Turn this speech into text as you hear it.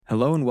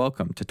Hello and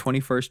welcome to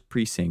 21st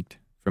Precinct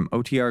from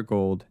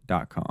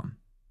OTRGold.com.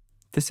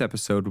 This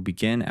episode will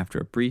begin after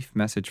a brief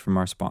message from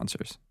our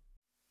sponsors.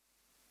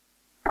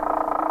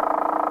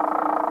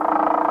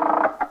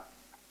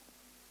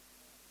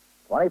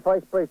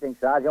 "21st Precinct,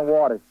 Sergeant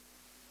Waters.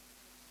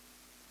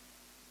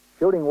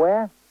 Shooting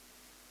where?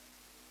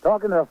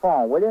 Talking to the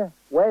phone, will you?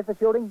 Where's the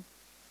shooting?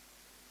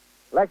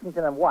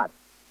 Lexington and what?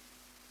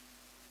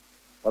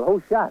 Well,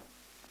 who shot?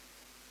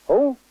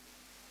 Who?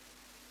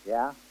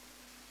 Yeah?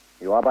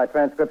 You are by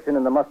transcription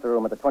in the muster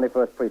room at the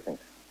 21st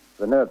Precinct,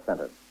 the nerve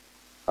center.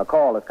 A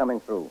call is coming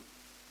through.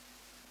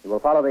 You will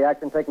follow the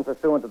action taken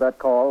pursuant to that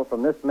call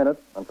from this minute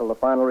until the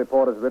final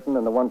report is written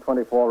in the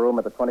 124 room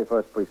at the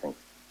 21st Precinct.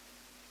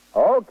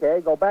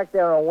 Okay, go back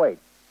there and wait.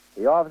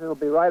 The officers will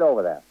be right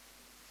over there.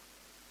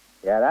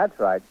 Yeah, that's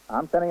right.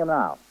 I'm sending them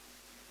now.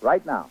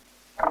 Right now.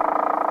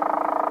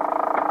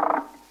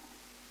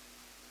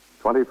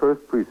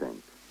 21st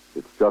Precinct.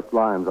 It's just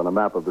lines on a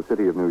map of the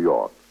city of New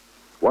York.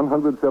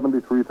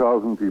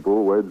 173,000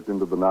 people wedged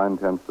into the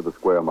 9/10 of a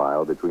square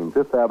mile between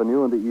Fifth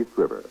Avenue and the East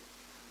River.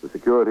 The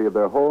security of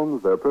their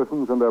homes, their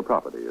persons, and their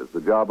property is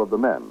the job of the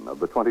men of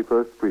the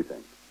 21st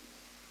Precinct.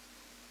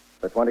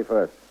 The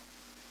 21st.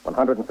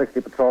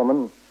 160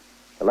 patrolmen,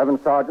 11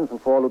 sergeants,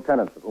 and 4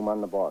 lieutenants, of whom I'm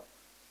the boss.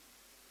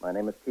 My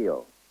name is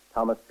Keogh,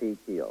 Thomas P.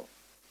 Keogh.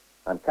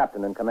 I'm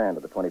captain in command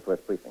of the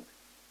 21st Precinct.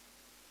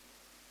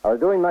 I was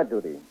doing night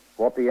duty,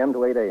 4 p.m.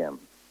 to 8 a.m.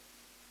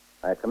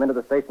 I had come into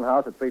the station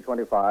house at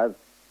 3:25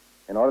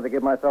 in order to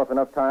give myself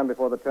enough time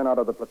before the turnout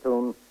of the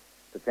platoon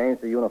to change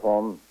to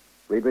uniform,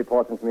 read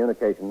reports and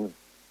communications,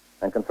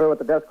 and confer with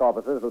the desk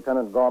officers,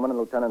 Lieutenant Gorman and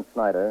Lieutenant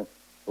Snyder,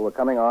 who were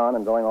coming on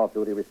and going off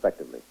duty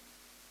respectively.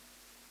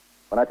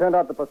 When I turned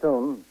out the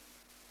platoon,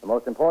 the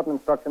most important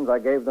instructions I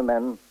gave the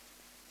men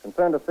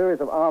concerned a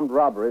series of armed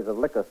robberies of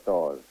liquor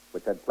stores,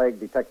 which had plagued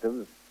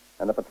detectives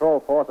and the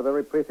patrol force of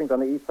every precinct on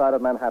the east side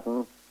of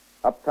Manhattan,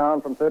 uptown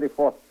from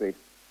 34th Street,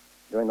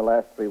 during the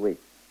last 3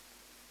 weeks.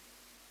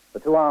 The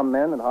 2 armed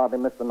men had hardly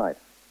missed the night.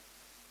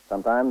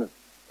 Sometimes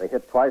they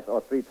hit twice or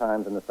 3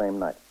 times in the same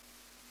night.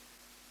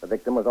 The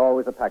victim was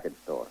always a package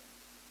store.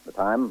 The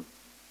time,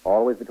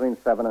 always between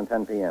 7 and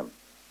 10 p.m.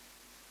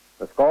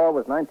 The score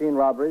was 19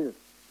 robberies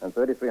and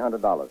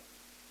 $3,300.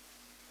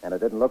 And it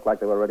didn't look like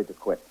they were ready to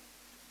quit.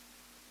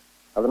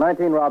 Of the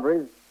 19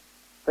 robberies,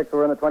 6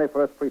 were in the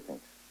 21st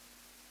Precinct.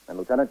 And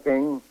Lieutenant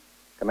King,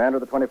 commander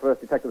of the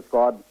 21st Detective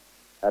Squad,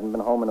 hadn't been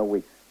home in a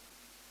week.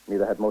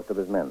 Neither had most of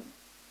his men.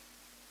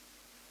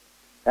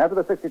 After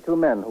the 62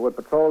 men who would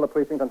patrol the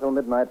precinct until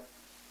midnight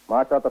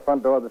marched out the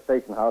front door of the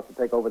station house to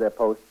take over their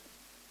posts,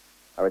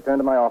 I returned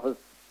to my office,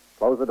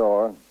 closed the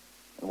door,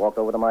 and walked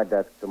over to my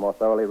desk to more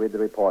thoroughly read the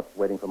reports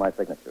waiting for my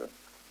signature.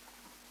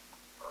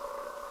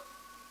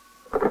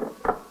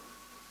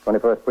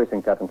 21st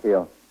Precinct, Captain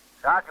Keogh.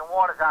 Sergeant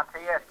Waters on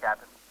TS,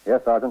 Captain.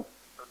 Yes, Sergeant.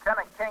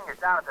 Lieutenant King is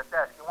down at the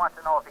desk. He wants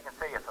to know if he can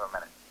see you for a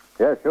minute.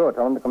 Yeah, sure.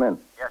 Tell him to come in.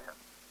 Yes, sir.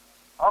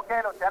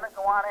 Okay, Lieutenant,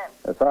 go on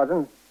in.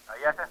 Sergeant,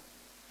 Yes, sir.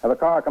 have a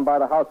car come by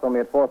the house for me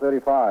at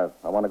 4:35.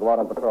 I want to go out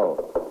on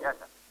patrol. Yes,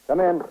 sir. Come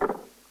in.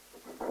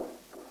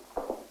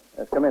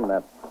 Yes, come in,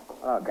 Matt.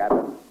 Oh,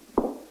 Captain.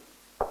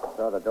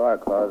 Saw the door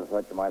closed.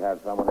 Thought you might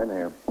have someone in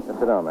here. Just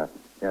sit down, Matt.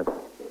 Yes.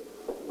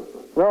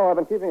 No, I've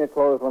been keeping it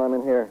closed when I'm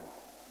in here.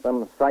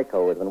 Some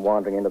psycho has been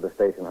wandering into the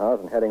station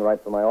house and heading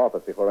right for my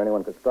office before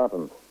anyone could stop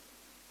him.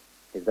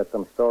 He's got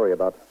some story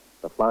about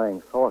the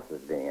flying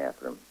saucers being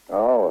after him.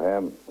 Oh,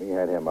 him. We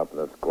had him up in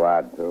the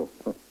squad, too.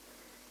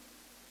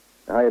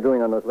 How you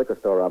doing on those liquor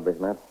store robberies,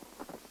 Matt?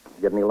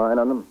 Get any line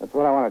on them? That's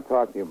what I want to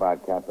talk to you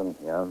about, Captain.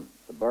 Yeah?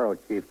 The borough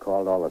chief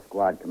called all the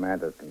squad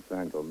commanders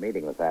concerned to a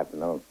meeting this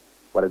afternoon.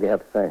 What did he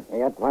have to say? He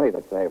had plenty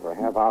to say for a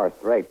half hour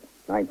straight.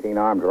 19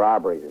 armed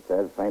robberies, he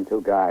says. Same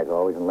 2 guys,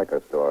 always in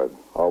liquor stores.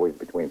 Always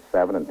between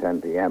 7 and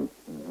 10 p.m.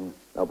 Mm-hmm.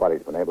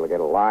 Nobody's been able to get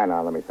a line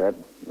on them, he said.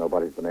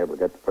 Nobody's been able to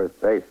get to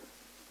first base.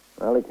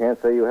 Well, he can't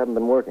say you haven't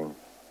been working.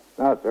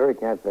 No, sir, he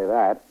can't say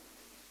that.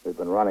 We've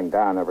been running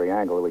down every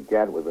angle we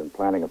get. We've been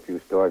planning a few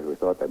stores we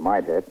thought they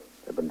might hit.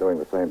 They've been doing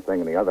the same thing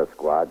in the other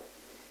squads.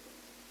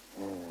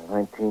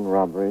 19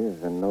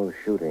 robberies and no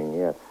shooting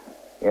yet.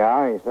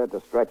 Yeah, he said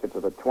to stretch it to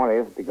the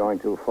 20th would be going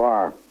too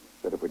far.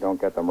 Said if we don't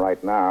get them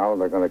right now,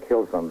 they're going to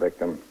kill some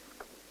victim.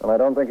 Well, I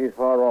don't think he's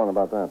far wrong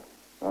about that.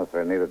 No,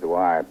 sir, neither do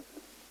I. I've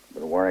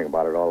been worrying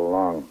about it all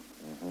along.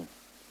 Mm-hmm.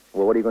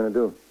 Well, what are you going to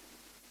do?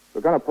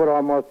 We're going to put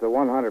almost a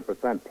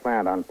 100%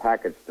 plant on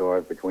package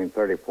stores between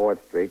 34th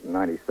Street and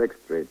 96th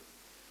Street.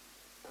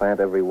 Plant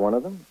every one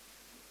of them?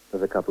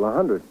 There's a couple of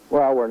hundred.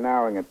 Well, we're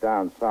narrowing it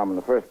down some. In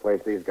the first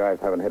place, these guys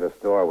haven't hit a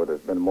store where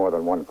there's been more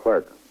than 1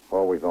 clerk.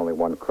 Always only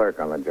 1 clerk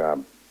on the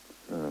job.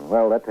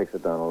 Well, that takes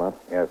it down a lot.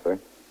 Yes, sir.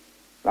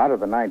 Out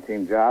of the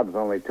 19 jobs,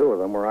 only 2 of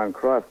them were on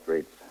cross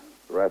streets.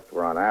 The rest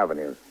were on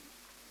avenues.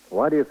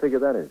 Why do you figure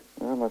that is?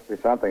 Well, must be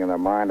something in their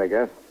mind, I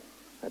guess.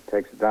 That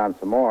takes it down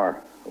some more,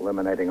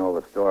 eliminating all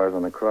the stores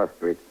on the cross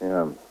streets.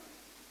 Yeah.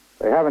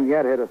 They haven't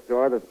yet hit a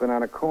store that's been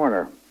on a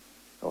corner.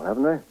 Oh,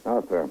 haven't they?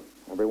 No, sir.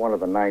 Every one of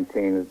the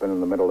 19 has been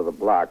in the middle of the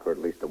block, or at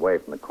least away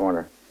from the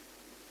corner.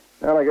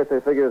 Well, I guess they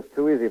figure it's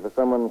too easy for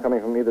someone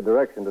coming from either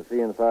direction to see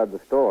inside the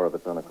store if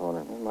it's on a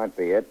corner. That might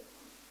be it.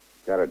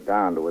 Got it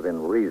down to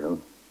within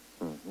reason.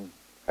 Mm-hmm.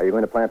 Are you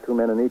going to plant 2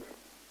 men in each?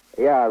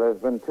 Yeah, there's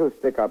been 2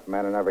 stick-up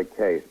men in every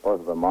case,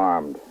 both of them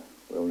armed.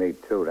 We'll need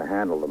 2 to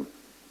handle them.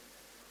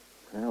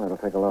 Well, it'll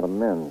take a lot of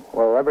men.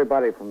 Well,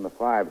 everybody from the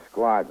 5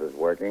 squads is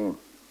working.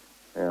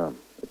 Yeah.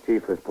 The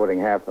chief is putting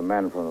half the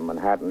men from the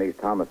Manhattan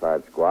East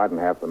Homicide Squad and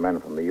half the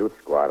men from the Youth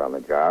Squad on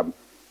the job.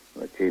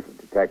 And the chief of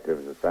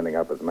detectives is sending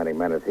up as many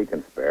men as he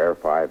can spare.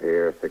 5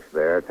 here, 6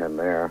 there, 10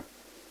 there.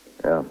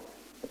 Yeah.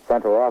 The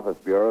Central Office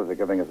bureaus are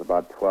giving us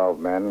about 12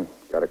 men.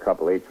 Got a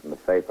couple each from the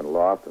Safe and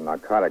Loft and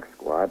Narcotics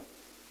Squad.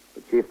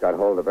 The chief got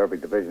hold of every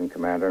division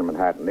commander in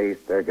Manhattan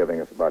East. They're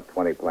giving us about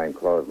 20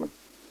 plainclothesmen.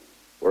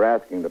 We're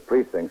asking the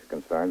precincts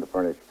concerned to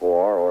furnish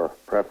 4 or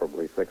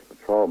preferably 6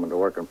 patrolmen to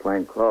work in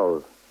plain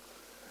clothes.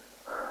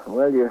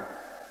 Well, you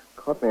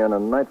caught me on a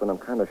night when I'm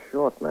kind of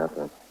short,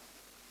 Master.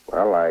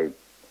 Well, I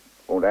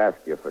won't ask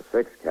you for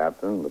 6,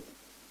 Captain, but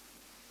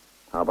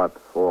how about the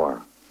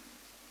 4?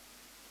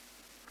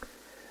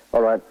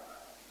 All right.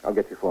 I'll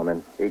get you 4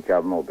 men. Each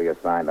of them will be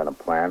assigned on a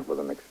plant with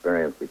an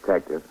experienced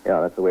detective. Yeah,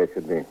 that's the way it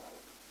should be.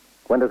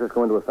 When does this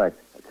go into effect?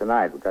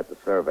 Tonight, we got the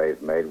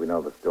surveys made. We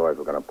know the stores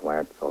we're going to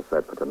plant. It's all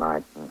set for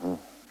tonight. Mm-hmm.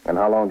 And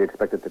how long do you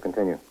expect it to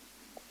continue?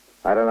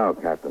 I don't know,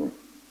 Captain.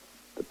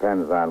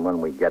 Depends on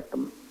when we get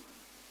them.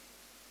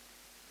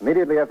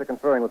 Immediately after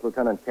conferring with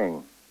Lieutenant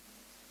King,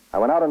 I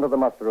went out into the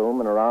muster room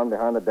and around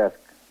behind the desk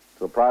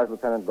to apprise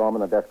Lieutenant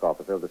Gorman, the desk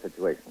officer, of the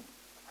situation.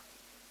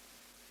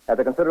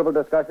 After considerable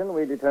discussion,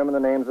 we determined the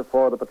names of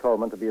 4 of the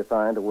patrolmen to be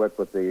assigned to work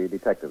with the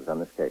detectives on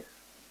this case.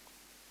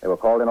 They were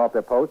called in off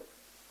their posts,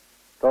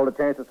 told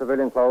to change to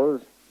civilian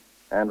clothes,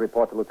 and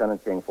report to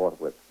Lieutenant King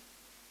forthwith.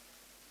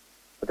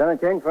 Lieutenant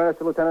King furnished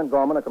to Lieutenant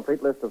Gorman a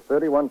complete list of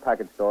 31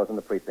 package stores in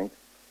the precinct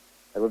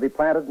that would be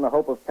planted in the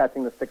hope of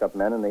catching the stick-up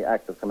men in the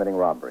act of committing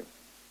robbery.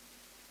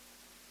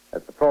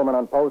 As patrolmen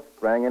on post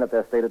rang in at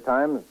their stated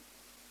times,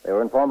 they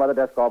were informed by the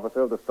desk officer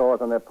of the stores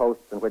on their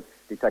posts in which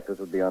detectives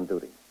would be on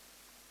duty.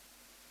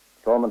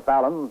 Patrolman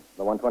Fallon,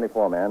 the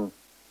 124 man,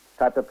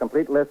 typed up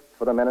complete lists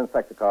for the men in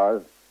sector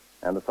cars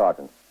and the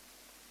sergeants.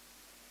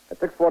 At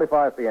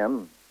 6:45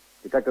 p.m.,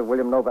 Detective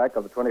William Novak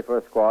of the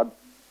 21st Squad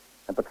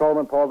and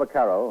Patrolman Paul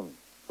Vaccaro,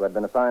 who had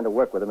been assigned to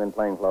work with him in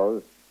plain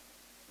clothes,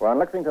 were on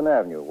Lexington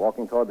Avenue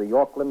walking toward the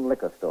Yorkland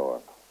Liquor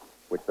Store,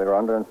 which they were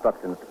under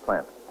instructions to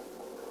plant.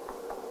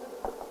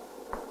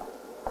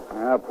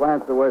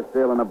 Plant's the worst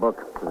deal in the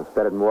book. It's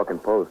better than walking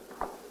post.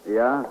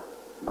 Yeah?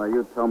 Well,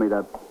 you tell me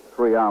that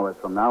 3 hours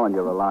from now and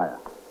you're a liar.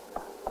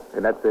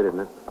 And that's it, isn't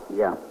it?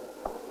 Yeah.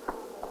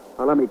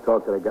 Well, let me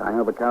talk to the guy,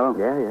 huh, Vaccaro?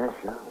 Yeah,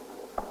 sure.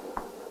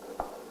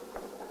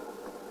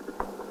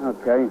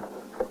 Okay.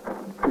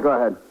 Go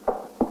ahead.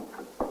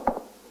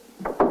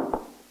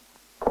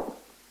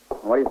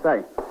 What do you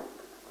say?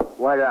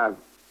 What'd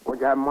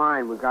you have in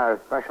mind? We got a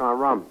special on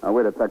rum.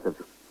 We're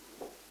detectives.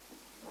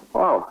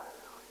 Oh,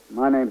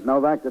 My name's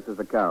Novak. This is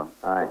Vaccaro.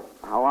 hi.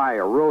 How are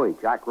you? Rui,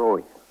 Jack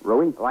Rui.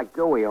 Rui? Like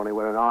Dewey, only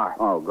with an R.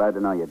 Oh, glad to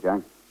know you,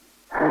 Jack.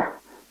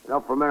 You know,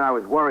 for a minute I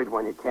was worried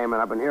when you came in.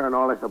 I've been hearing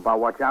all this about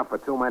watch out for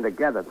 2 men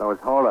together, those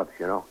hold-ups,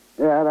 you know.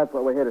 Yeah, that's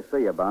what we're here to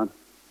see you about.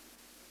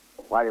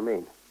 What do you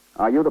mean?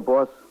 Are you the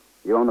boss?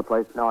 You own the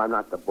place? No, I'm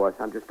not the boss.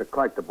 I'm just a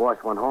clerk. The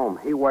boss went home.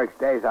 He works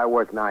days, I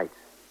work nights.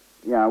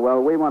 Yeah,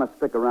 well, we want to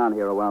stick around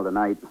here a while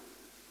tonight.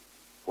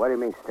 What do you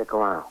mean, stick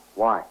around?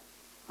 Why?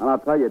 And I'll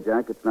tell you,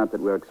 Jack, it's not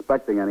that we're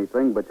expecting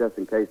anything, but just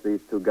in case these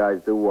 2 guys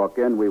do walk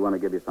in, we want to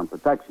give you some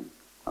protection.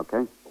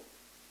 Okay?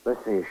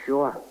 Listen, you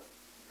sure?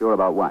 Sure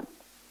about what?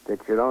 That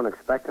you don't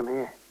expect them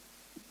here?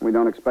 We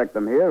don't expect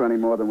them here any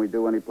more than we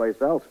do any place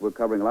else. We're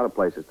covering a lot of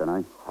places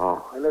tonight.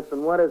 Oh. Hey,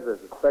 listen, what is this?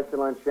 A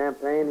special on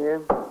champagne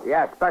here?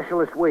 Yeah,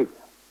 specialist week.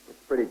 It's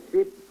pretty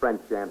cheap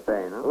French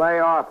champagne, huh? Lay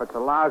off. It's a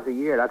lousy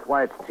year. That's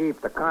why it's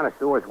cheap. The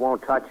connoisseurs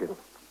won't touch it.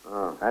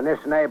 Oh. And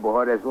this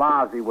neighborhood is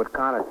lousy with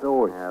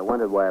connoisseurs. Yeah, I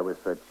wondered why it was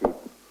so cheap.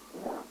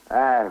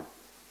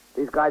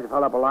 These guys have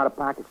held up a lot of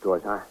package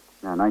stores, huh?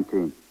 Yeah,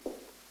 19.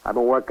 I've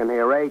been working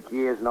here 8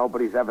 years.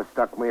 Nobody's ever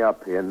stuck me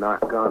up here,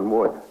 knock on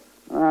wood.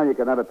 Well, you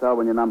can never tell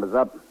when your number's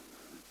up.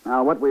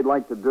 Now, what we'd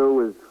like to do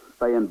is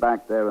stay in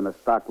back there in the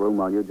stock room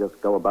while you just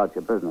go about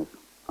your business.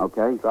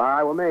 Okay? It's all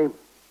right with me.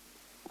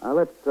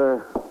 Let's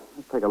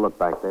take a look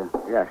back there.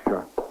 Yeah,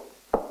 sure.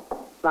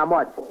 Not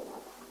much.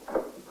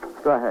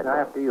 Go ahead.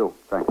 After you.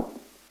 Thanks.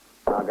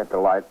 I'll get the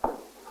light.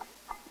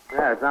 Yeah,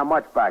 there's not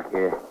much back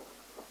here.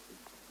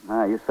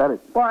 You said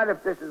it. But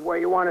if this is where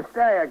you want to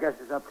stay, I guess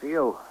it's up to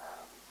you.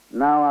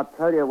 Now, I'll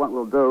tell you what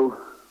we'll do.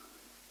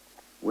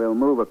 We'll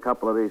move a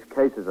couple of these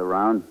cases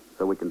around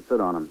so we can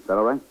sit on them. Is that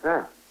all right?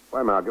 Yeah.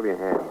 Wait a minute, I'll give you a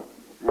hand.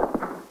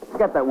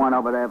 Get that one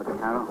over there,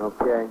 Vaccaro.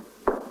 Okay.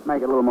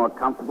 Make it a little more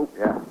comfortable.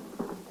 Yeah.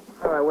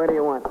 All right, where do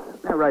you want?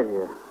 Yeah, right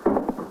here.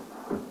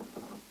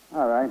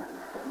 All right.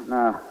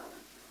 Now,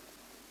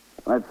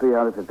 let's see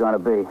how this is going to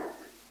be.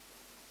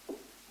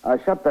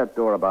 Shut that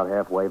door about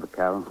halfway,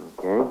 Vaccaro.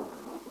 Okay.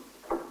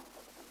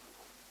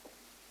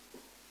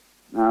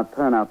 Now,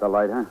 turn out the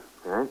light, huh?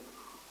 All right.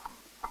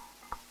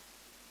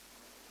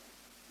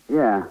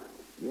 Yeah,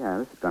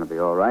 this is going to be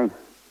all right.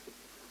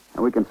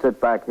 And we can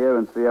sit back here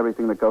and see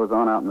everything that goes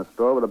on out in the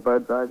store with a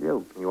bird's eye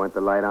view. You want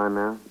the light on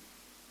now?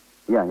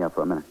 Yeah,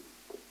 for a minute.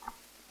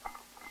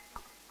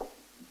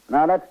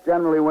 Now, that's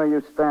generally where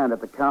you stand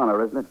at the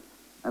counter, isn't it?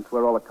 That's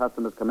where all the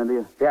customers come into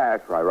you? Yeah,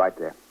 that's right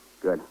there.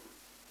 Good.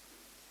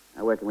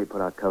 Now, where can we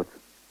put our coats?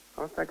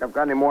 I don't think I've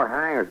got any more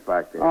hangers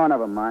back there. Oh,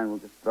 never mind. We'll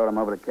just throw them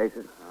over the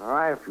cases. All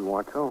right, if you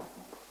want to.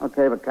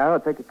 Okay,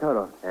 Vaccaro, take your coat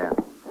off. Yeah.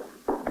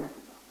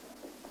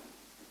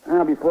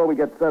 Now, before we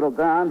get settled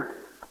down,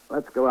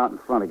 let's go out in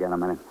front again a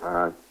minute. All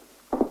right.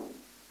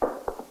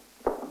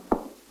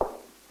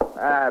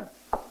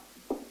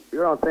 You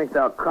don't think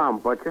they'll come,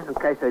 but just in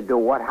case they do,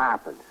 what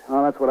happens?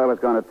 Well, that's what I was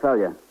going to tell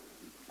you.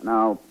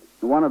 Now,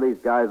 one of these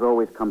guys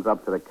always comes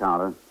up to the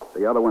counter.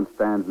 The other one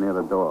stands near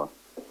the door.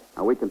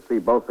 Now, we can see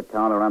both the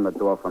counter and the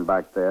door from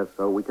back there,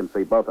 so we can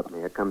see both of them.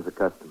 Here comes the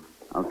customer.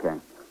 Okay.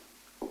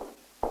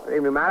 Good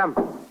evening, madam.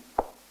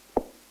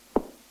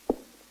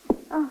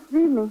 Oh,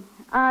 good evening.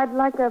 I'd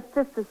like a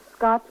fifth of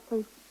scotch,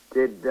 please.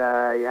 Did you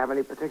have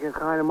any particular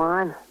kind of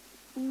mind?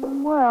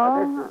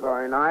 Well, This is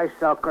very nice.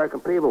 Selkirk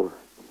and Peebles.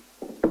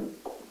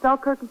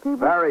 Selkirk and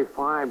Peebles? Very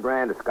fine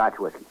brand of Scotch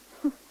whiskey.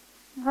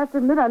 I have to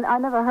admit, I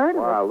never heard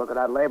of Well, look at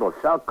that label.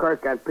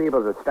 Selkirk and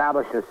Peebles,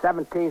 established in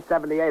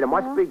 1778. It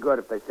must be good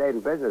if they stayed in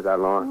business that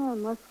it. long. Oh,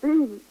 it must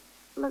be.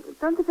 Look,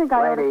 don't you think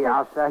I ought to... Lady,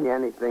 I'll sell you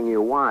anything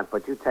you want,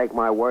 but you take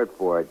my word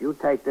for it. You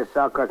take this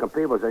Selkirk and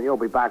Peebles, and you'll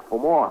be back for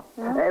more.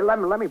 Yeah? Hey, let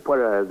me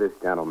put this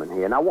gentleman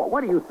here. Now,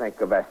 what do you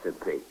think of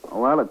S&P?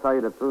 Well, to tell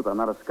you the truth, I'm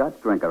not a scotch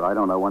drinker. I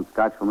don't know one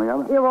scotch from the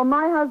other. Yeah, well,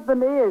 my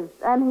husband is,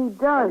 and he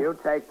does. You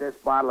take this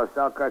bottle of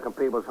Selkirk and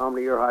Peebles home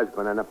to your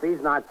husband, and if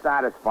he's not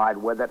satisfied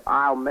with it,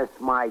 I'll miss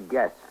my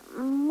guess.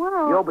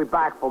 Well... You'll be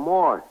back for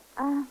more.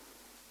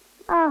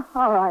 all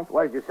right.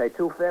 What did you say,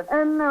 2/5?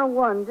 No,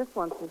 one. Just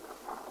one, please.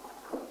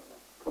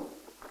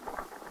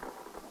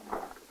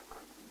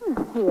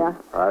 Here.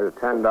 All right,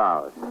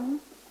 $10.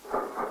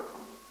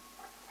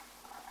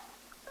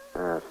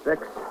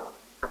 6,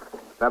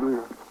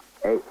 7,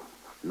 8,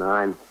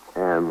 9,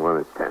 and 1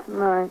 is 10. All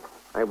right.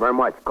 Thank you very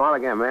much. Call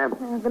again,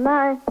 ma'am. Good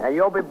night. And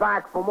you'll be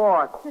back for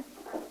more.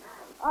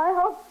 I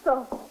hope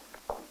so.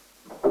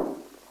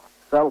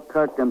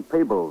 Selkirk and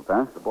Peebles,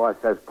 huh? The boss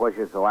says push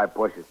it, so I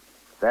push it.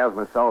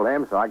 Salesman sold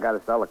him, so I got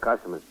to sell the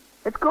customers.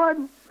 It's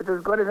good. It's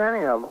as good as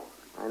any of them.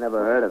 I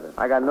never heard of it.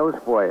 I got news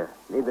for you.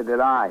 Neither did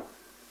I.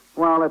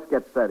 Well, let's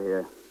get set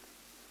here.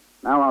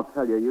 Now, I'll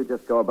tell you, you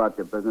just go about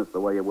your business the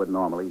way you would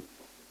normally.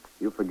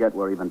 You forget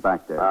we're even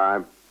back there.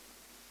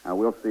 Now,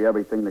 we'll see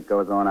everything that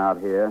goes on out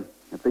here.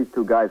 If these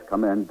two guys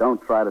come in,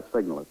 don't try to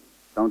signal us.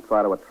 Don't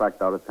try to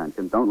attract our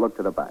attention. Don't look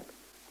to the back.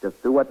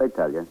 Just do what they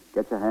tell you.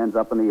 Get your hands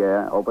up in the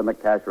air. Open the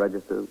cash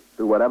register.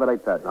 Do whatever they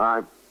tell you. All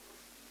right.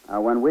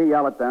 Now, when we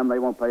yell at them, they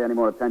won't pay any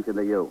more attention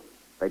to you.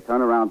 They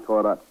turn around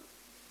toward us.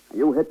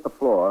 You hit the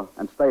floor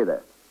and stay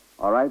there.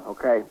 All right?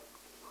 Okay.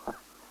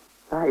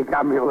 You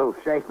got me a little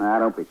shaky. Nah,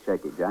 don't be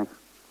shaky, Jack.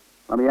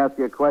 Let me ask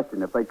you a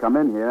question. If they come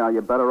in here, are you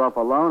better off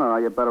alone or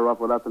are you better off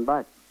with us and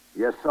back?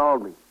 You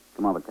sold me.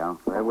 Come on, Cal.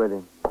 Right with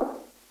him.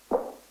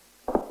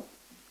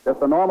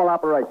 Just a normal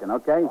operation,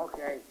 okay?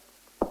 Okay.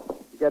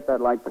 Get that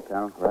light,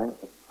 Cal, right?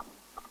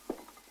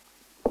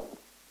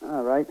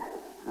 All right.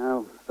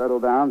 Now,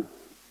 settle down.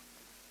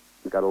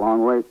 You got a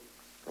long wait.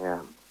 Yeah.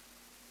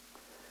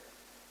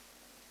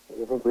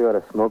 You think we ought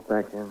to smoke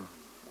back here?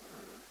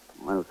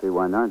 I don't see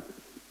why not.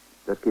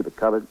 Just keep it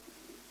covered.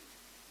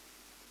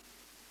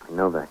 I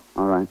know that.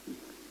 All right.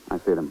 I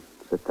see them.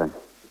 Sit tight.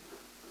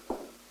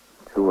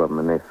 2 of them,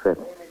 and they fit.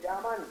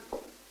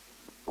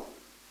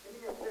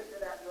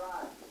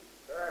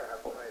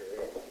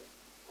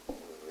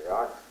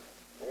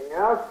 Anything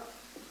else?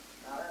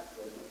 No, that's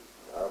good.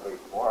 That'll be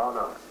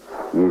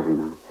 409. Easy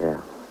now.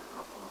 Yeah.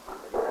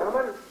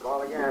 Gentlemen,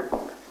 call again.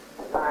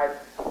 Good night.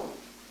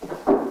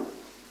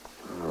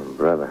 Oh,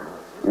 brother.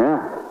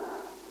 Yeah.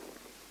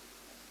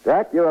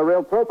 Jack, you're a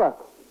real trooper.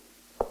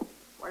 What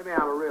do you mean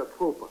I'm a real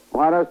trooper?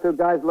 Why, those two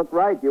guys look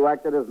right. You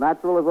acted as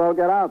natural as all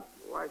get out.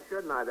 Why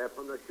shouldn't I? They're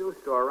from the shoe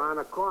store around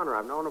the corner.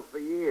 I've known them for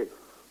years.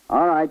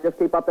 All right, just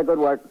keep up the good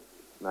work.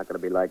 It's not going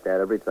to be like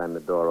that every time the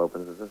door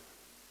opens, is it?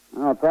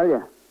 I'll tell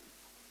you.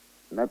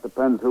 That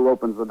depends who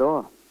opens the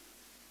door.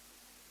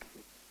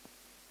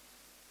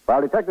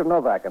 While Detective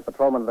Novak and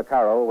Patrolman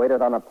Vaccaro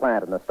waited on a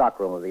plant in the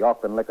stockroom of the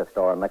Austin Liquor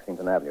Store on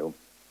Lexington Avenue,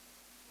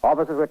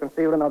 officers were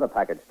concealed in other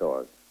package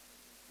stores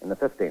in the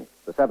 15th,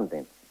 the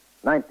 17th,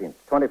 19th,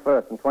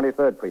 21st, and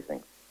 23rd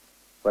precincts,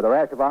 where the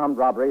rash of armed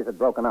robberies had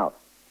broken out.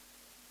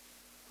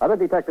 Other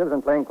detectives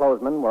and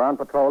plainclothesmen were on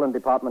patrol in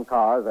department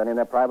cars and in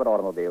their private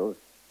automobiles,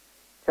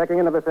 checking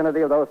in the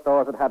vicinity of those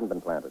stores that hadn't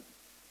been planted.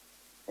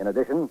 In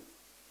addition,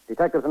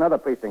 detectives in other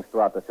precincts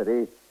throughout the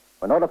city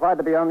were notified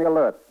to be on the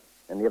alert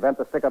in the event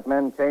the stick-up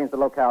men changed the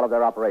locale of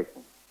their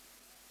operation.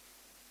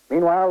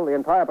 Meanwhile, the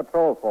entire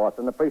patrol force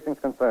in the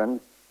precincts concerned,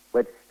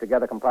 which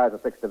together comprised the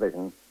 6th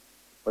Division,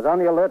 was on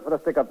the alert for the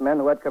stick-up men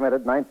who had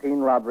committed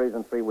 19 robberies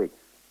in 3 weeks.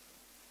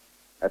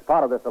 As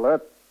part of this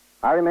alert,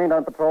 I remained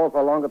on patrol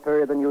for a longer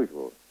period than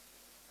usual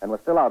and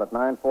was still out at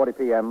 9:40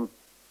 p.m.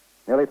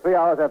 Nearly 3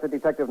 hours after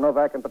Detective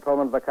Novak and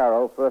Patrolman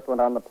Vaccaro first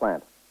went on the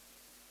plant.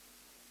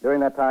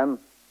 During that time,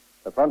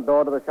 the front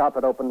door to the shop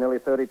had opened nearly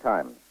 30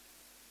 times.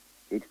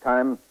 Each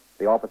time,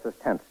 the officers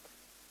tensed.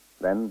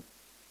 Then,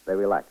 they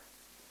relaxed.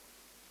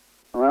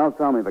 Well,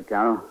 tell me,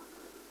 Vaccaro.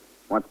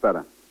 What's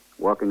better,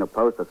 walking a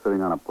post or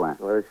sitting on a plant?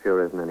 Well, it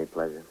sure isn't any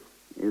pleasure.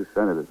 You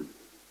said it isn't.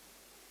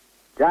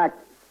 Jack,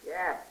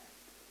 Yeah,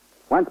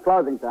 when's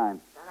closing time?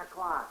 10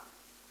 o'clock.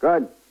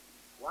 Good.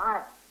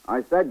 What?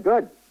 I said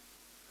good.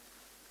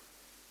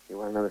 You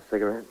want another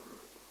cigarette?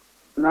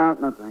 No,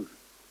 no thanks.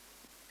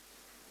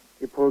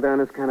 You pulled down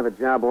this kind of a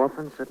job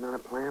often, sitting on a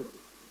plant?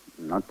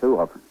 Not too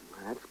often.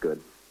 That's good.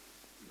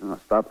 Oh,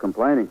 stop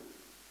complaining.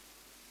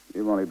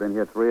 You've only been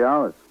here 3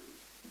 hours.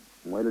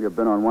 Wait till you've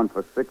been on one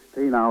for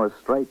 16 hours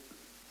straight.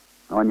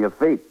 On your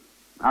feet,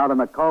 out in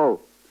the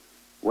cold,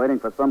 waiting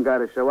for some guy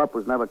to show up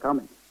who's never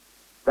coming.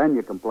 Then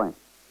you complain.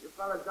 You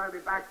fellas gonna be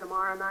back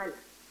tomorrow night?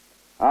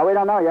 Oh, we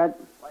don't know yet.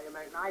 Well, you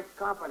make nice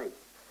company.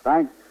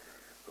 Thanks.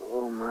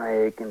 Oh, my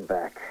aching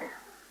back.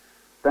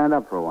 Stand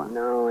up for a while.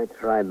 No, I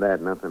tried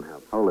that. Nothing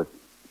helped. Hold it.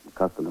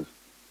 Customers.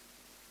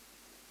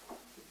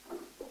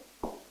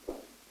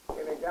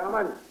 Give me,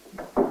 gentlemen.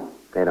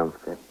 They don't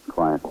fit.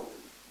 Quiet.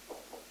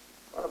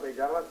 What'll be,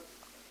 gentlemen?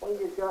 What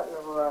you got in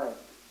the rye?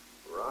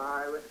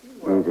 Rye whiskey?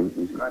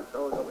 Easy. Got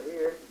those over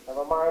here.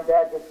 Never mind,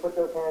 Dad. Just put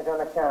those hands on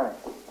the counter.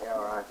 Yeah,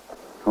 all right.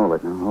 Hold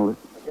it now, hold it.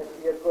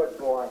 Just be a good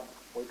boy.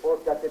 We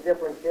both got the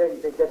difference here. You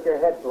could get your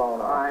head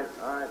blown off. All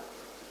right.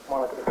 Come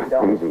on, let's get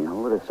going. Easy.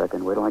 Hold it a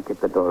second. Wait till I kick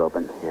the door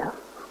open. Yeah.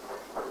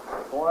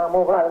 Go on,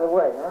 move out of the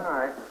way, huh? All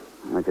right.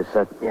 Like I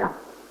said. Yeah.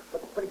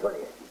 Looks pretty good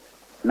here.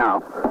 Now.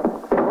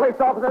 Police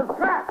officers.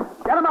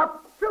 Get him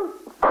up. Shoot.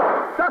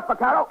 Shut,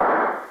 Vaccaro.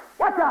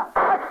 Watch out.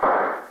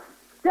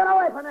 Get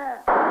away from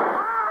there.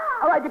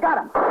 All right, you got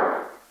him.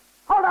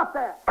 Hold up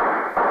there.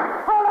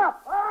 Hold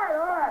up. All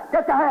right.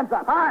 Get your hands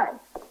up. High.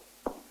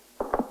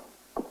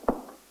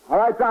 All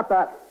right, drop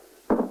that.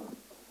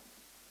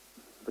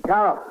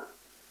 Vaccaro,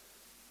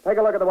 take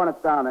a look at the one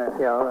that's down there.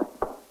 Yeah, all right.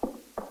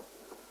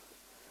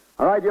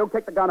 All right, you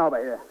kick the gun over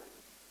here.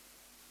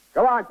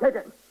 Go on, kick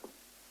it.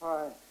 All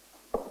right.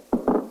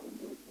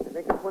 I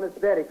think this one is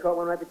dead. He caught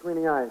one right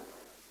between the eyes.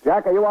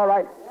 Jack, are you all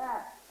right?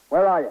 Yeah,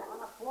 Where are you? on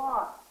the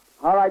floor.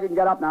 All right, you can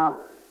get up now.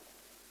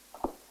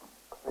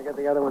 I got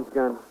the other one's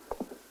gun.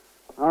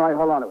 All right,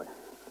 hold on to it.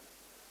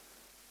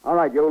 All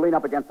right, you lean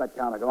up against that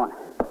counter. Go on.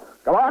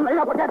 Go on, lean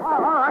up against it.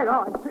 All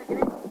right. Take it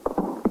easy.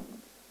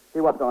 See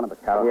what's on it,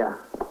 Vaccaro. Yeah.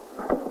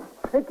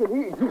 Take it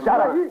easy. Shut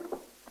up.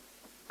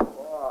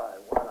 Boy,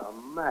 what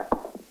a mess.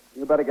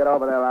 You better get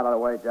over there out of the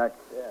way, Jack.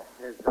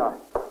 Yeah, it's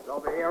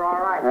over here,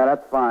 all right. Yeah,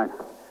 that's fine.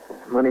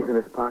 Money's in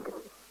his pocket.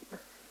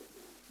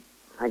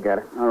 I got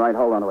it. All right,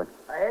 hold on to it.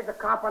 I heard the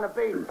cop on the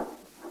beat.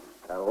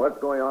 What's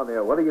going on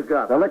there? What do you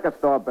got? The liquor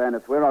store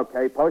bandits. We're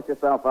okay. Post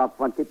yourself out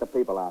front. Keep the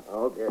people out.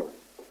 Okay.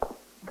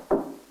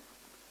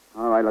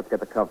 All right, let's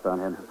get the cuffs on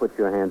him. Put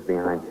your hands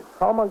behind you.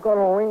 How am I going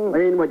to lean?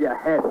 Lean with your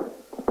head.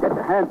 Get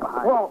your hands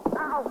behind you. Whoa.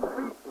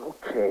 Ow.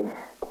 Okay.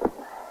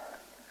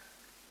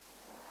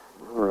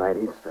 All right,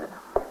 he's set.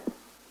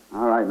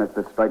 All right,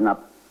 mister, straighten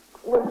up.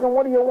 Listen,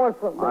 what do you want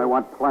from me? I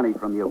want plenty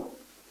from you.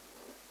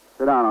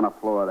 Sit down on the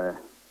floor there.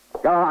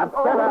 Go on,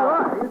 sit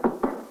down.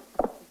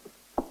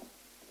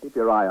 Keep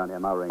your eye on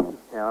him. I'll ring him.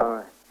 Yeah, all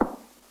right.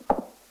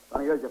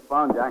 Don't use your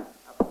phone, Jack.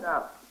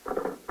 Now.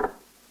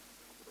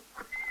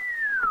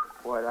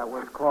 Boy, that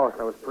was close.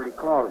 That was pretty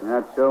close.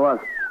 That sure was.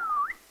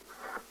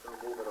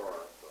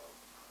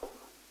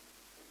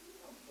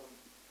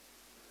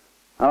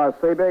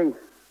 CB.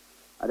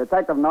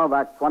 Detective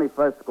Novak,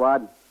 21st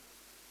Squad.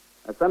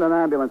 Send an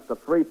ambulance to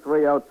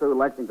 3302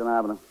 Lexington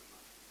Avenue.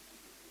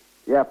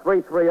 Yeah,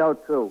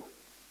 3302.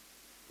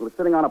 We were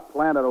sitting on a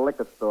plant at a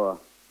liquor store.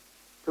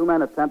 2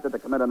 men attempted to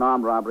commit an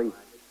armed robbery.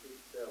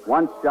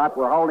 One shot.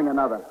 We're holding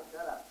another.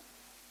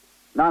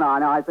 No,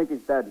 I think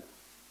he's dead.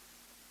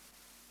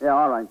 Yeah,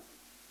 all right.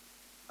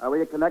 Will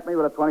you connect me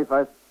with the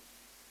 21st?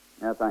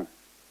 Yeah, thanks.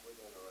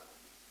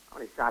 How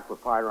many shots were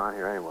fired around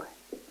here anyway?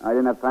 I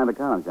didn't have time to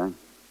count them, Jack.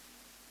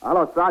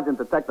 Hello, Sergeant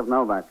Detective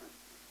Novak.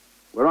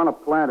 We're on a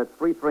plant at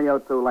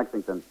 3302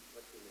 Lexington.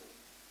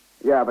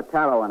 Yeah,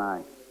 Vaccaro and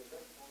I.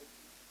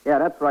 Yeah,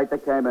 that's right. They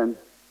came in.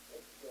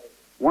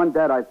 One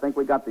dead, I think.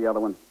 We got the other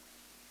one.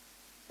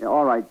 Yeah,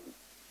 all right.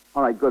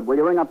 All right, good. Will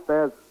you ring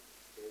upstairs?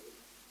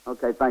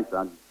 Okay, thanks,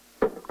 Sergeant.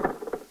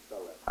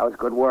 That was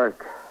good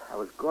work. That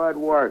was good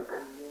work.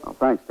 Oh,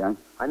 thanks, Jack.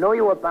 I know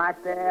you were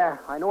back there.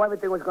 I know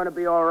everything was going to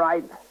be all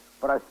right,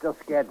 but I was still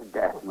scared to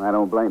death. I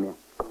don't blame you.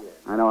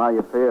 I know how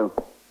you feel.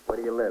 Where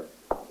do you live?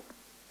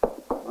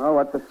 Oh,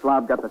 what's the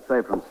slob got to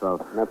say for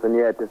himself? Nothing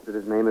yet, just that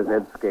his name is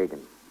Ed Skagen.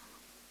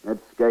 Ed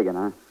Skagen,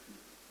 huh?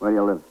 Where do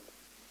you live?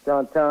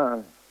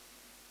 Downtown.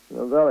 In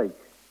the village.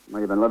 Well,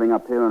 you've been living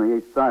up here on the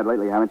east side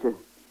lately, haven't you?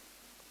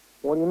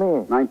 What do you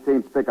mean?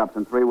 19 pickups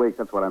in 3 weeks,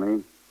 that's what I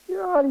mean.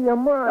 You're out of your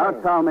mind.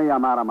 Don't tell me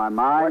I'm out of my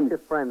mind. What's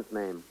your friend's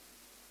name?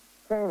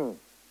 Cheney.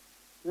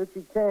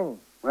 Richie Cheney.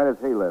 Where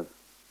does he live?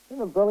 In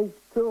the village,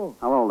 too.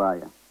 How old are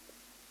you?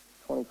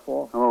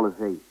 24. How old is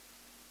he?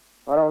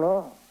 I don't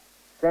know.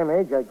 Same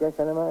age, I guess,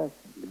 I never asked.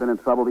 You been in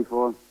trouble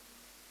before?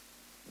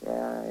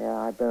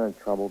 Yeah, I've been in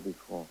trouble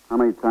before. How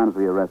many times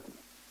were you arrested?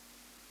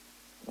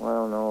 Well, I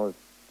don't know,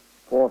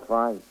 4,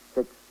 5,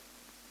 6,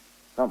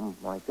 something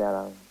like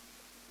that.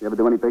 You ever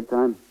do any big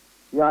time?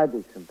 Yeah, I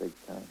did some big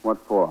time. What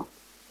for?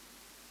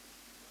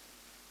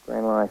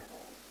 Grand life,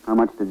 How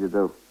much did you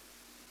do?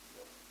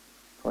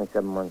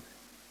 27 months.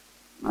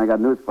 I got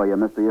news for you,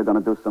 mister. You're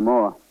going to do some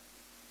more.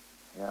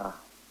 Yeah.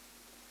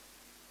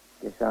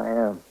 Guess I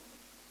am.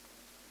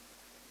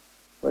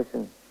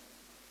 Listen,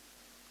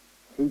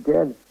 she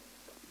dead?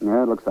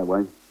 Yeah, it looks that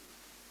way.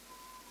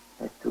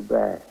 That's too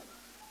bad.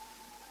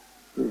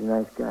 He was a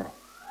nice guy.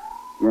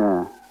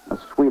 Yeah, a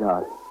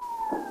sweetheart.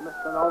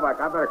 Mr. Novak,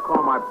 I better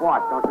call my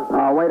boss, don't you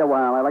think? Oh, wait a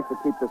while. I like to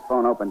keep this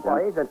phone open, Jack.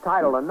 Well, he's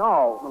entitled to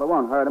know. Well, it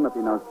won't hurt him if he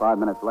knows 5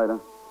 minutes later.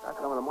 Got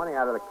some of the money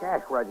out of the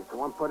cash register.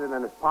 One put it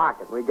in his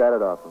pocket. We got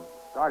it off him.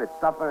 Started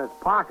stuffing his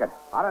pocket.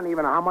 I don't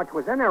even know how much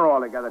was in there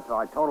altogether till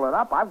I totaled it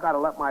up. I've got to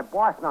let my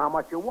boss know how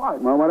much it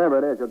was. Well, whatever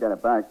it is, you'll get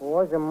it back. It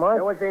wasn't much.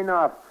 It was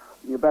enough.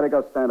 You better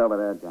go stand over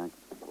there, Jack.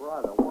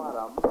 Brother, what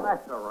a mess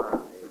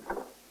around here.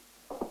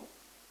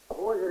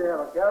 Who was it here,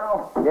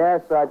 Vaquero? Yeah,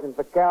 Sergeant.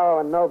 Vaccaro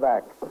and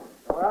Novak.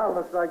 Well,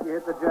 looks like you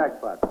hit the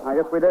jackpot. I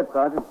guess we did,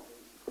 Sergeant.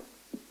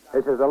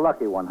 This is a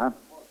lucky one, huh?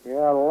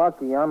 Yeah,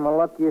 lucky. I'm the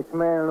luckiest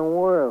man in the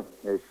world.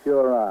 You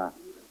sure are.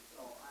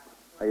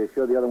 Are you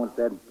sure the other one's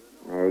dead?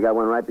 Yeah, you got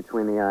one right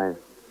between the eyes.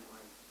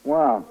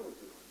 Well,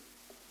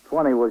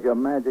 20 was your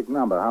magic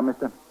number, huh,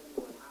 mister?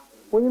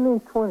 What do you mean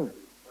 20?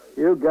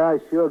 You guys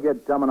sure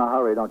get dumb in a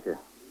hurry, don't you?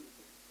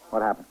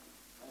 What happened?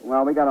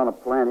 Well, we got on a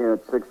plan here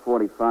at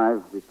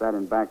 6:45. We sat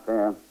in back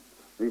there.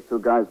 These two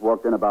guys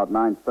walked in about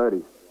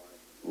 9:30.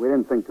 We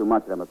didn't think too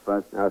much of them at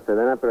first. No, sir,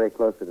 they're not very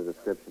close to the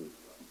description.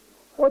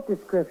 What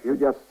description? You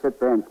just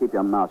sit there and keep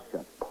your mouth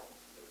shut.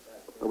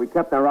 So we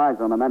kept our eyes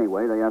on them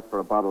anyway. They asked for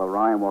a bottle of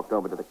rye and walked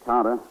over to the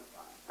counter.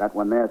 That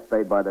one there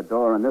stayed by the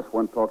door, and this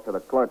one talked to the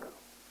clerk.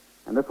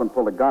 And this one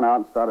pulled a gun out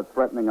and started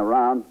threatening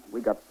around. We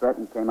got set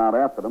and came out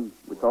after them.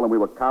 We told them we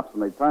were cops,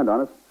 and they turned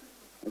on us.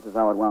 This is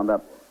how it wound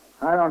up.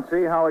 I don't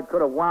see how it could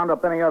have wound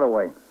up any other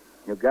way.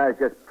 You guys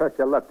just pressed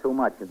your luck too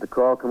much. Did the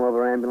call come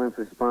over ambulance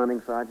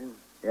responding, Sergeant?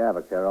 Yeah,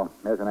 Vaquero.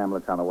 There's an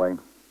ambulance on the way.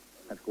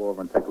 Let's go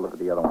over and take a look at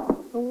the other one.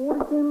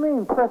 What do you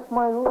mean, press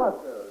my luck?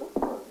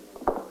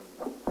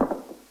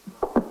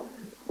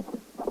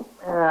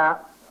 Yeah,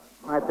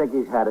 I think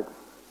he's had it.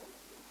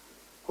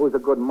 Who's a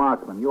good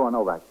marksman, you or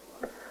Novak?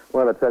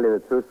 Well, to tell you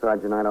the truth,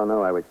 Sergeant, I don't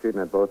know. I was shooting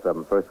at both of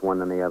them, first one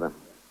then the other.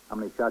 How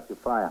many shots you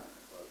fire?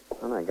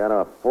 Well, I got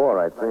off 4,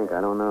 I think.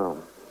 I don't know.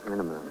 Wait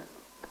a minute.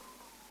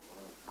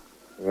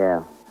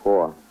 Yeah,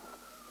 4.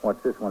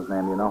 What's this one's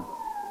name, you know?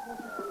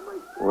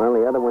 Well,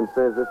 the other one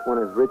says this one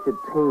is Richard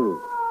Taney.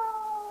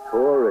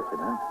 Poor Richard,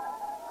 huh?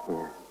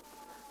 Yeah.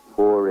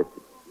 Poor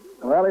Richard.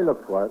 Well, he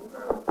looked for it.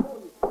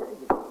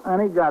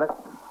 And he got it.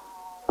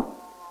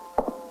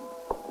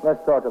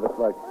 Let's talk to the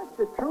clerk. That's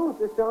the truth.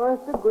 It's the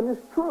honest to goodness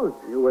truth.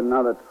 You wouldn't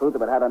know the truth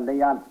if it had a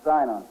neon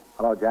sign on it.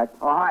 Hello, Jack.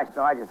 Oh, hi,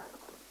 Sergeant.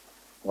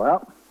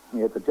 Well, you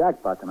hit the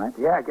jackpot tonight.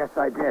 Yeah, I guess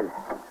I did.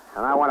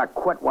 And I want to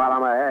quit while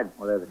I'm ahead.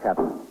 Well, there's the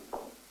captain.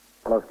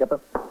 Hello,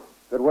 Skipper.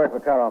 Good work,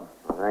 Vaquero.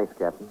 Thanks,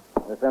 Captain.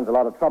 This ends a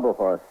lot of trouble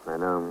for us. I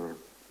know, man.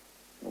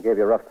 They gave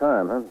you a rough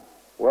time, huh?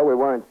 Well, we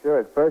weren't sure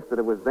at first that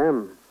it was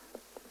them.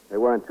 They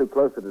weren't too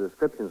close to the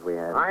descriptions we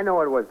had. I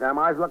know it was them.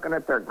 I was looking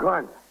at their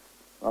guns.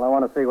 Well, I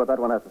want to see what that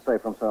one has to say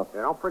for himself.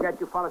 Yeah, don't forget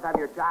you fellas have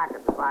your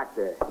jackets back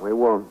there. We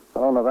won't.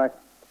 Hello, Novak.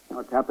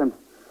 Oh, Captain.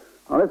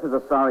 Well, this is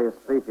the sorriest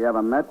thief you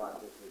ever met.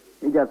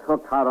 He gets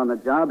hooked hard on the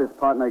job. His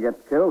partner gets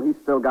killed. He's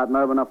still got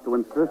nerve enough to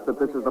insist that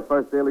this is the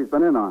first deal he's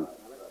been in on.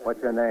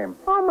 What's your name?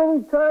 How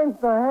many times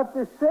do I have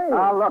to say?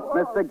 Now, look,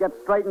 mister, get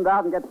straightened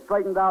out and get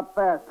straightened out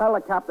fast. Tell the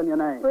captain your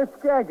name. It's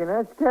Kagan.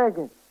 That's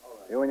Kagan.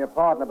 You and your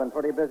partner have been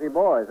pretty busy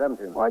boys, haven't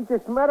you? I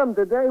just met him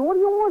today. What do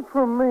you want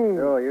from me?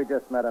 Sure, you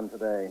just met him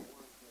today.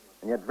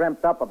 And you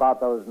dreamt up about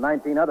those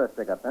 19 other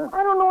stick-ups, huh?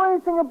 I don't know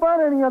anything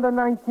about any other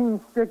 19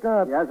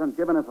 stick-ups. He hasn't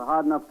given us a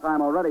hard enough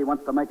time already. He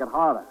wants to make it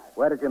harder.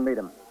 Where did you meet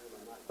him?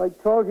 If I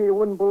told you, you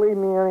wouldn't believe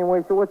me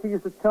anyway, so what's the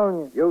use of telling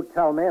you? You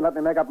tell me and let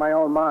me make up my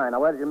own mind.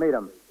 Now, where did you meet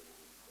him?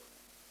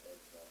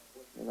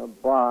 In a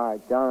bar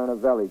down in a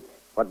village.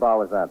 What bar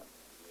was that?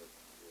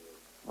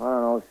 I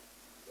don't know.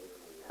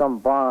 Some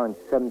bar on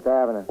 7th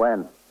Avenue.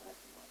 When?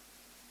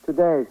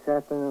 Today, this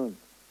afternoon.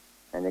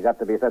 And you got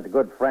to be such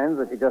good friends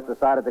that you just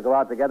decided to go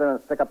out together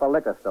and stick up a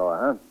liquor store,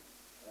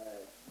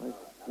 huh?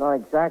 It's not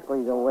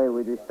exactly the way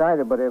we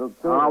decided, but it'll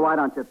do. Oh, why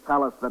don't you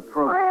tell us the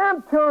truth? I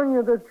am telling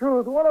you the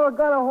truth. What have I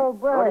got to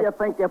hold back? What do you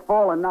think you're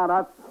fooling, not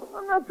us?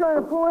 I'm not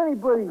trying to fool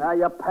anybody. Now,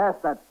 you're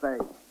past that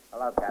stage.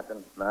 Hello,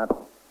 Captain. Matt.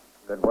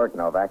 Good work,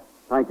 Novak.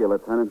 Thank you,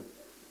 Lieutenant.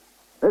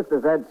 This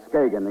is Ed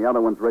Skagen. The other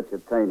one's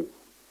Richard Taney.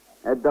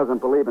 Ed doesn't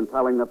believe in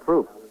telling the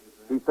truth.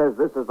 He says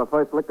this is the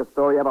first liquor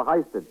store he ever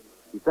heisted.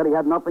 He said he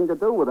had nothing to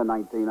do with the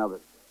 19 others.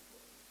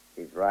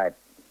 He's right.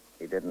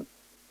 He didn't.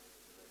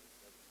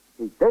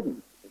 He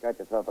didn't. You got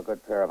yourself a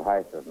good pair of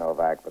heisters,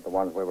 Novak, but the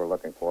ones we were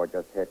looking for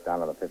just hit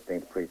down to the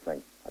 15th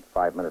precinct. That's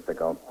 5 minutes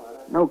ago.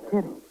 No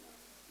kidding.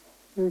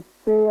 You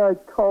see, I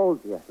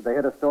told you. Did they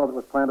hit a store that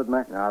was planted,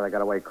 Mac? No, they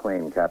got away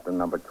clean, Captain,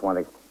 number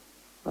 20.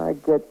 I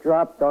get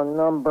dropped on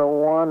number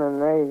 1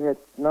 and they hit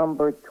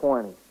number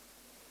 20.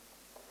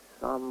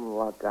 Some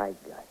luck I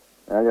got.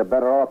 Well, you're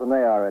better off than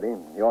they are, Eddie.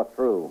 You're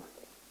through.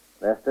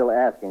 They're still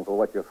asking for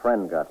what your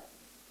friend got.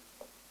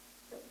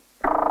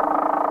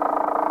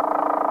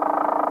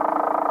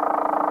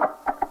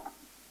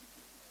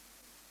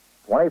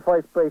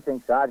 '21st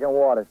Precinct, Sergeant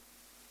Waters.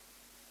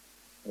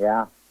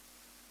 Yeah.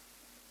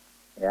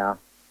 Yeah.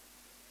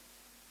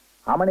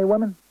 How many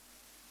women?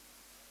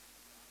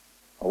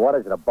 What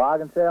is it, a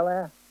bargain sale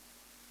there?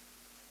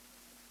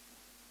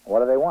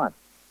 What do they want?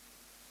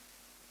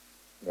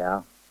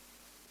 Yeah.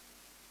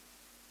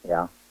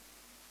 Yeah.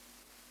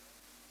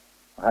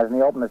 Hasn't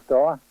he opened the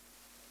store?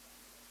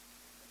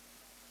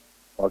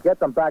 Well, get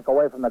them back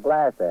away from the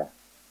glass there.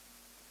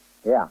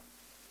 Yeah.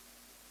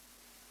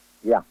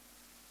 Yeah.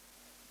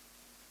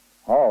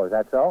 Oh, is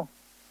that so?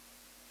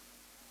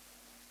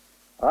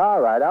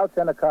 All right, I'll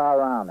send a car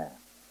around there.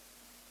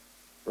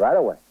 Right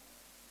away.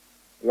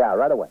 Yeah,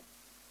 right away.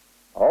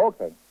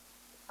 Okay.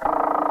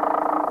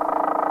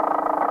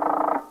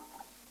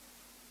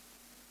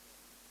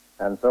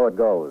 And so it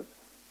goes.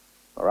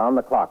 Around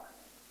the clock.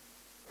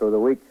 Through the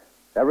week,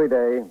 every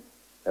day,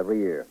 every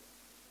year.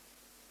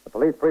 The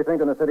police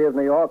precinct in the city of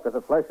New York is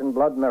a flesh and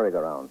blood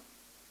merry-go-round.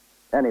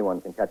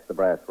 Anyone can catch the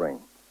brass ring.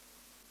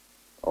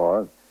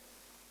 Or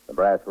the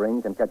brass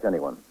ring can catch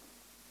anyone.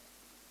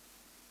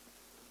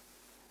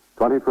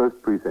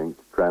 21st Precinct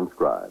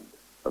transcribed.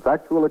 A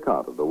factual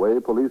account of the way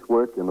police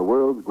work in the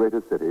world's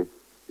greatest city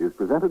is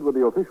presented with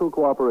the official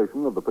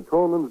cooperation of the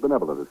Patrolmen's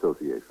Benevolent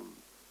Association,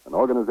 an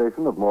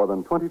organization of more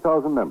than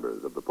 20,000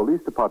 members of the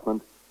Police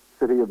Department,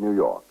 City of New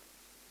York.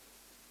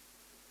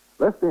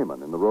 Les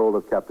Damon in the role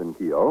of Captain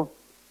Keogh,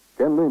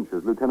 Ken Lynch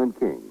as Lieutenant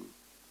King,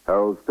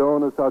 Harold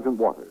Stone as Sergeant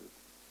Waters.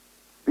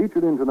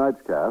 Featured in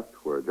tonight's cast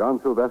were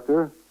John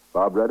Sylvester,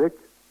 Bob Reddick,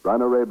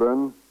 Bryna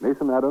Rayburn,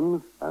 Mason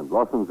Adams, and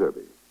Lawson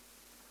Zerby.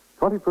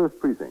 21st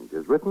Precinct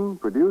is written,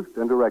 produced,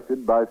 and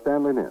directed by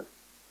Stanley Niss.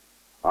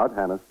 Art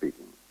Hanna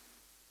speaking.